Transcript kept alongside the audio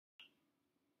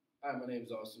Hi, my name is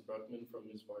Austin Bruckman from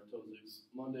Ms. Bartosek's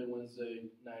Monday, Wednesday,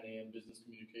 9 a.m. Business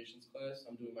Communications class.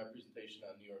 I'm doing my presentation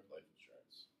on New York life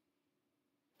insurance.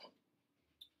 All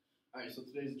right, so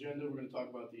today's agenda, we're going to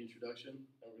talk about the introduction,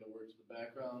 then we're going to work to the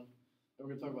background, then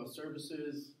we're going to talk about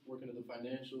services, work into the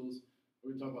financials,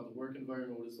 we're going to talk about the work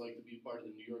environment, what it's like to be part of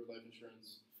the New York life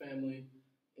insurance family,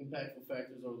 impactful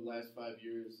factors over the last 5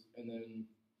 years, and then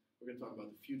we're going to talk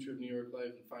about the future of New York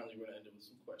life, and finally we're going to end it with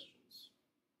some questions.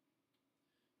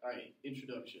 All right,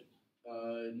 introduction.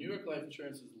 New York Life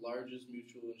Insurance is the largest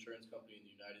mutual insurance company in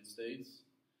the United States.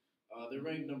 They're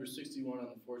ranked number 61 on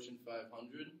the Fortune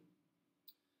 500,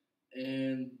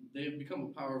 and they've become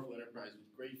a powerful enterprise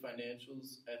with great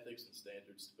financials, ethics, and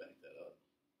standards to back that up.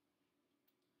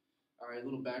 All right, a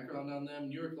little background on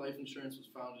them. New York Life Insurance was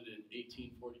founded in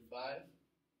 1845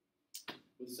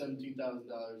 with $17,000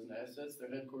 in assets.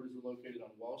 Their headquarters were located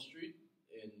on Wall Street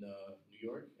in New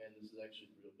York, and this is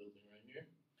actually the real building right here.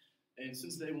 And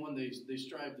since day one, they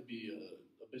strive to be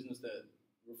a business that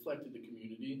reflected the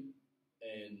community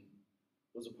and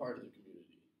was a part of the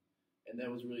community. And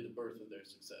that was really the birth of their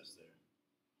success there.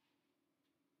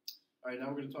 All right,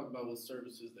 now we're going to talk about what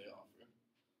services they offer.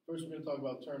 First, we're going to talk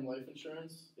about term life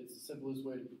insurance. It's the simplest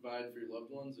way to provide for your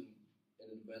loved ones in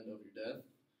an event of your death.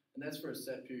 And that's for a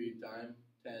set period of time,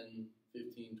 10,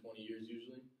 15, 20 years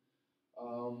usually.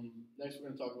 Next,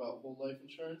 we're going to talk about whole life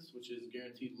insurance, which is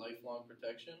guaranteed lifelong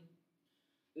protection.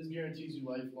 This guarantees you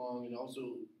lifelong and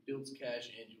also builds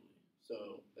cash annually.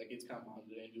 So that gets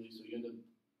compounded annually, so you end up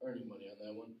earning money on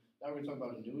that one. Now we're going to talk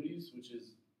about annuities, which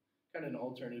is kind of an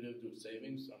alternative to a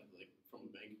savings, like from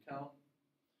a bank account.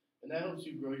 And that helps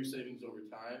you grow your savings over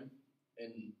time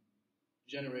and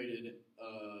generate a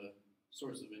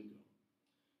source of income.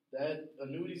 That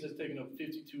annuities has taken up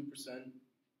 52%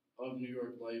 of New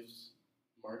York Life's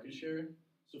market share.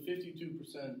 So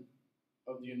 52%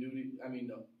 of the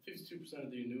 52% of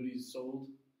the annuities sold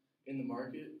in the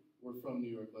market were from New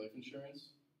York Life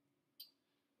Insurance.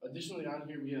 Additionally, on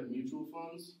here we have mutual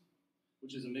funds,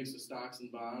 which is a mix of stocks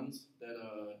and bonds that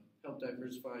help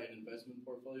diversify an investment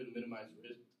portfolio to minimize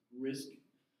risk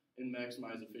and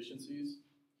maximize efficiencies.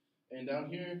 And down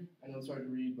here, I know it's hard to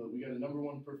read, but we got a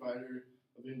 #1 provider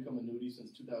of income annuity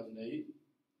since 2008.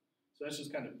 So that's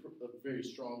just kind of a very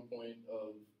strong point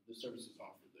of the services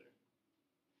offered there.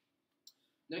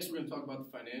 Next, we're going to talk about the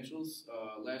financials.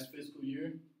 Last fiscal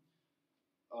year,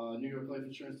 New York Life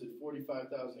Insurance did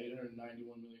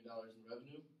 $45,891 million in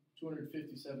revenue,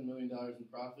 $257 million in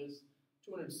profits,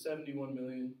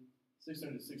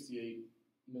 $271,668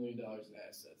 million in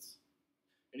assets.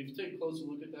 And if you take a closer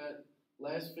look at that,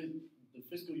 the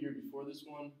fiscal year before this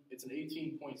one, it's an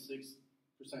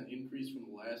 18.6% increase from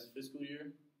the last fiscal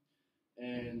year.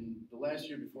 And the last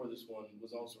year before this one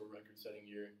was also a record-setting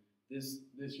year. This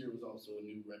year was also a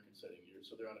new record-setting year,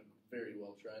 so they're on a very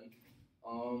well trend.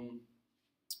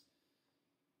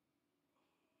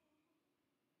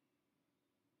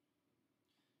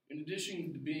 In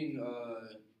addition to being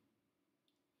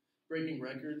breaking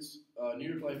records, New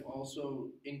York Life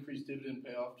also increased dividend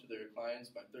payoff to their clients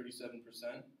by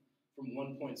 37%, from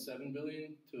 $1.7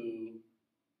 billion to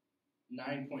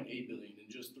 $9.8 billion in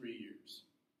just 3 years.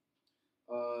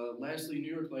 Lastly,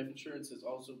 New York Life Insurance has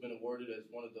also been awarded as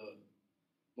one of the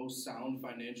most sound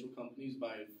financial companies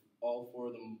by all 4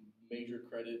 of the major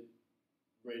credit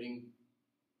rating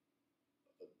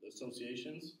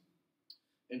associations,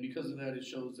 and because of that, it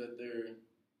shows that they're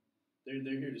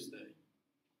here to stay.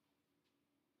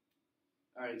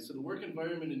 All right, so the work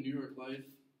environment in New York Life,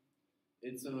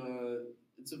 it's a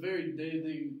very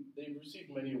they've received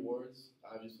many awards,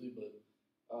 obviously, but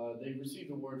they've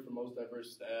received award for most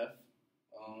diverse staff.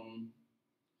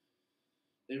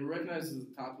 They were recognized as the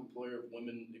top employer of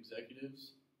women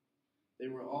executives. They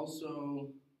were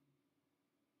also,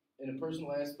 in a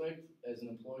personal aspect, as an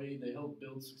employee, they help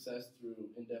build success through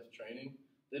in-depth training.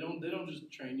 They don't just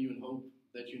train you and hope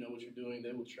that you know what you're doing.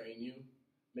 They will train you,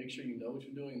 make sure you know what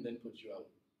you're doing, and then put you out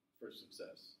for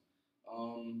success.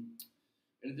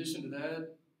 In addition to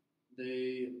that,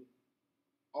 they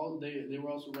were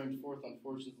also ranked 4th on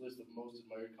Fortune's list of most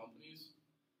admired companies.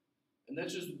 And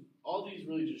that's just, all these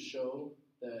really just show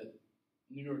that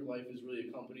New York Life is really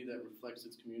a company that reflects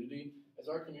its community. As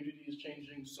our community is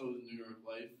changing, so is New York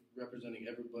Life, representing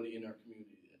everybody in our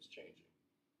community that's changing.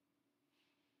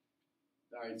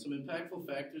 All right, some impactful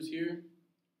factors here.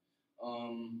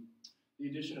 The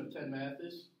addition of Ted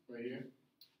Mathis, right here,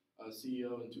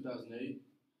 CEO in 2008.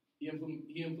 He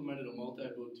implemented a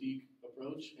multi-boutique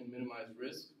approach and minimized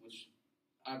risk, which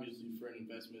obviously for an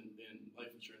investment in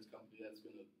life insurance company, that's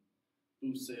going to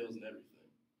boost sales and everything.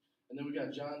 And then we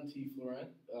got John T.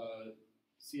 Florent,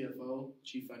 CFO,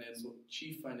 Chief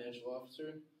Financial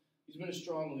Officer. He's been a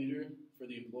strong leader for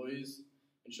the employees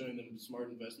and showing them smart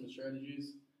investment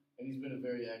strategies, and he's been a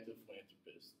very active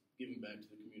philanthropist, giving back to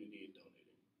the community and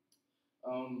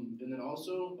donating. And then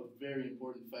also a very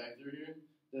important factor here,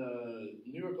 the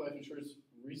New York Life Insurance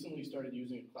recently started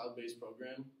using a cloud-based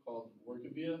program called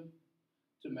Workavia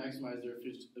to maximize their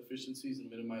efficiencies and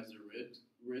minimize their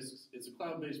risks. It's a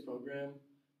cloud-based program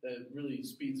that really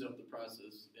speeds up the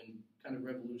process and kind of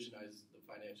revolutionizes the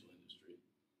financial industry.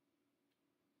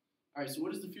 All right, so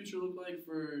what does the future look like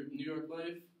for New York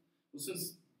Life? Well,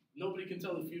 since nobody can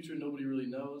tell the future, nobody really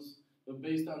knows, but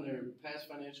based on their past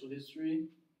financial history,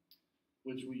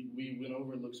 which we went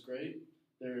over, looks great,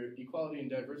 their equality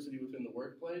and diversity within the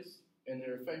workplace, and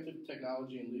their effective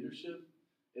technology and leadership,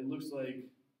 it looks like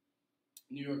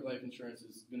New York Life Insurance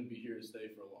is going to be here to stay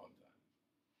for a long time.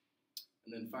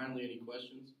 And then finally, any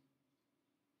questions?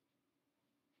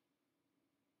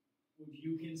 Would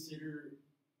you consider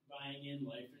buying in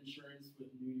life insurance with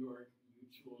New York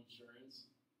Mutual Insurance?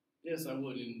 Yes, I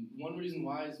would. And one reason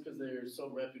why is because they're so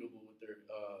reputable with their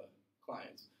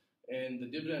clients. And the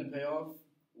dividend payoff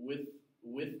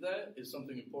with that is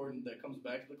something important that comes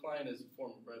back to the client as a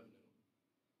form of revenue.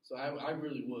 So I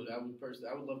really would. I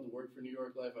would love to work for New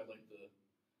York Life. I'd like to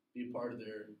be a part of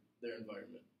their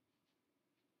environment.